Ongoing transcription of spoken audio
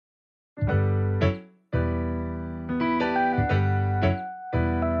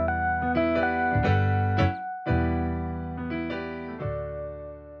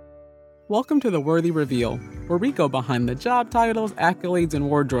Welcome to The Worthy Reveal, where we go behind the job titles, accolades, and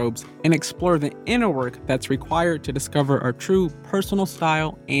wardrobes and explore the inner work that's required to discover our true personal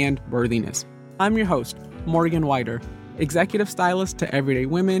style and worthiness. I'm your host, Morgan Wider, executive stylist to everyday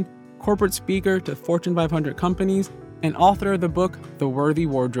women, corporate speaker to Fortune 500 companies, and author of the book, The Worthy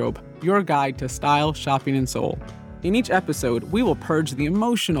Wardrobe, your guide to style, shopping, and soul. In each episode, we will purge the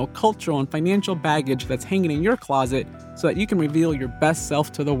emotional, cultural, and financial baggage that's hanging in your closet so that you can reveal your best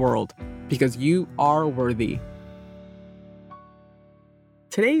self to the world, because you are worthy.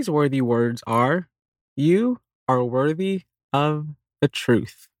 Today's worthy words are, you are worthy of the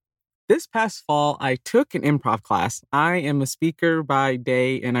truth. This past fall, I took an improv class. I am a speaker by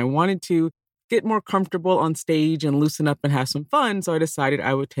day, and I wanted to get more comfortable on stage and loosen up and have some fun, so I decided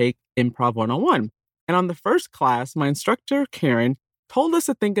I would take Improv 101. And on the first class, my instructor, Karen, told us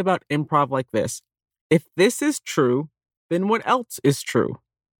to think about improv like this. If this is true, then what else is true?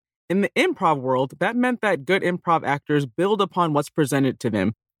 In the improv world, that meant that good improv actors build upon what's presented to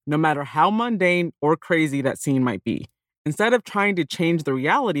them, no matter how mundane or crazy that scene might be. Instead of trying to change the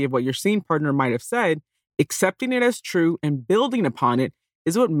reality of what your scene partner might have said, accepting it as true and building upon it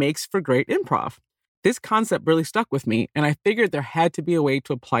is what makes for great improv. This concept really stuck with me, and I figured there had to be a way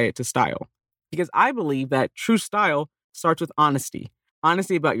to apply it to style. Because I believe that true style starts with honesty.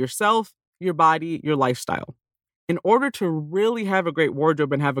 Honesty about yourself, your body, your lifestyle. In order to really have a great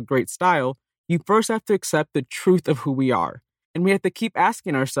wardrobe and have a great style, you first have to accept the truth of who we are. And we have to keep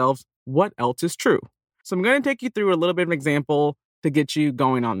asking ourselves, what else is true? So I'm going to take you through a little bit of an example to get you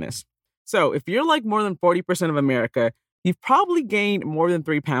going on this. So if you're like more than 40% of America, you've probably gained more than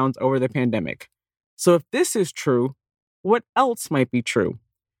 3 pounds over the pandemic. So if this is true, what else might be true?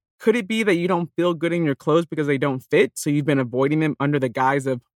 Could it be that you don't feel good in your clothes because they don't fit, so you've been avoiding them under the guise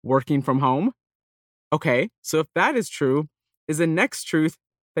of working from home? Okay, so if that is true, is the next truth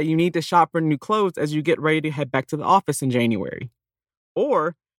that you need to shop for new clothes as you get ready to head back to the office in January?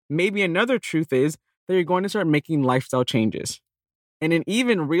 Or maybe another truth is that you're going to start making lifestyle changes. And an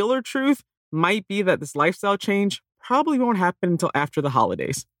even realer truth might be that this lifestyle change probably won't happen until after the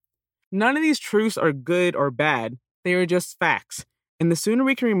holidays. None of these truths are good or bad, they are just facts. And the sooner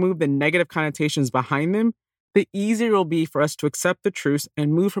we can remove the negative connotations behind them, the easier it will be for us to accept the truths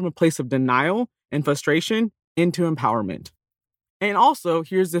and move from a place of denial and frustration into empowerment. And also,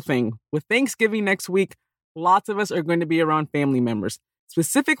 here's the thing. With Thanksgiving next week, lots of us are going to be around family members,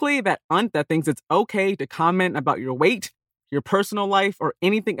 specifically that aunt that thinks it's okay to comment about your weight, your personal life, or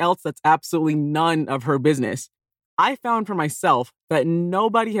anything else that's absolutely none of her business. I found for myself that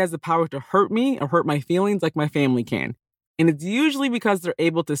nobody has the power to hurt me or hurt my feelings like my family can. And it's usually because they're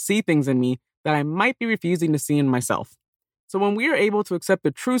able to see things in me that I might be refusing to see in myself. So when we are able to accept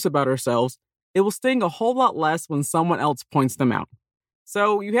the truths about ourselves, it will sting a whole lot less when someone else points them out.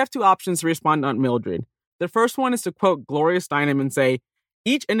 So you have 2 options to respond to Aunt Mildred. The first one is to quote Gloria Steinem and say,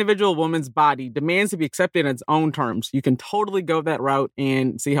 each individual woman's body demands to be accepted in its own terms. You can totally go that route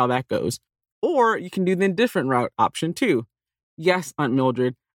and see how that goes. Or you can do the different route, option 2. Yes, Aunt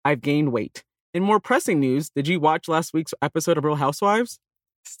Mildred, I've gained weight. In more pressing news, did you watch last week's episode of Real Housewives?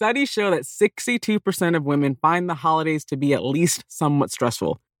 Studies show that 62% of women find the holidays to be at least somewhat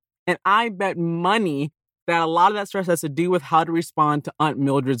stressful. And I bet money that a lot of that stress has to do with how to respond to Aunt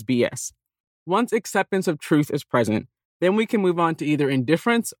Mildred's BS. Once acceptance of truth is present, then we can move on to either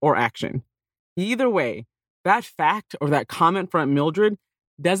indifference or action. Either way, that fact or that comment from Aunt Mildred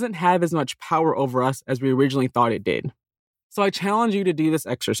doesn't have as much power over us as we originally thought it did. So I challenge you to do this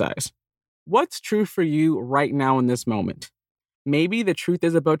exercise. What's true for you right now in this moment? Maybe the truth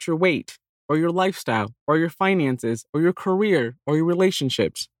is about your weight, or your lifestyle, or your finances, or your career, or your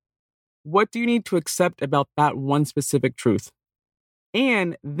relationships. What do you need to accept about that one specific truth?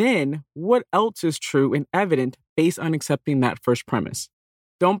 And then, what else is true and evident based on accepting that first premise?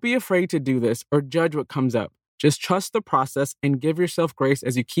 Don't be afraid to do this or judge what comes up. Just trust the process and give yourself grace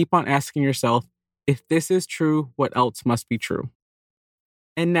as you keep on asking yourself, if this is true, what else must be true?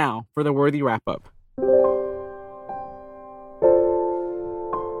 And now for the worthy wrap-up.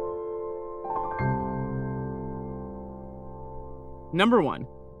 Number 1,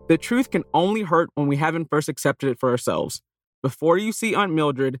 the truth can only hurt when we haven't first accepted it for ourselves. Before you see Aunt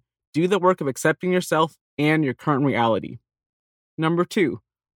Mildred, do the work of accepting yourself and your current reality. Number 2,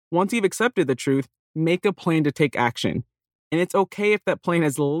 once you've accepted the truth, make a plan to take action. And it's okay if that plan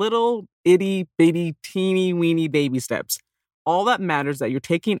has little, itty, bitty, teeny, weeny baby steps. All that matters is that you're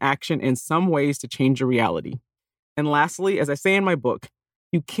taking action in some ways to change your reality. And lastly, as I say in my book,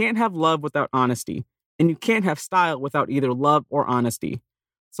 you can't have love without honesty, and you can't have style without either love or honesty.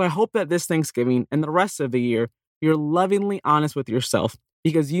 So I hope that this Thanksgiving and the rest of the year, you're lovingly honest with yourself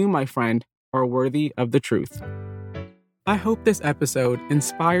because you, my friend, are worthy of the truth. I hope this episode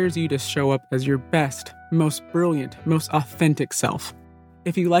inspires you to show up as your best, most brilliant, most authentic self.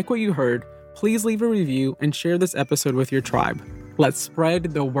 If you like what you heard, please leave a review and share this episode with your tribe. Let's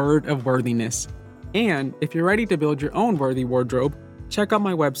spread the word of worthiness. And if you're ready to build your own worthy wardrobe, check out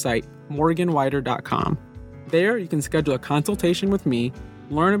my website, morganwider.com. There, you can schedule a consultation with me,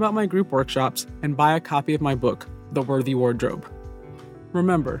 learn about my group workshops, and buy a copy of my book, The Worthy Wardrobe.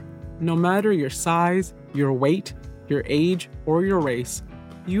 Remember, no matter your size, your weight, your age, or your race,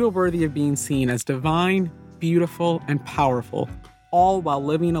 you are worthy of being seen as divine, beautiful, and powerful, all while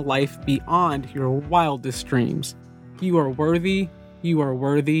living a life beyond your wildest dreams. You are worthy, you are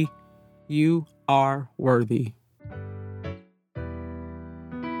worthy, you are worthy.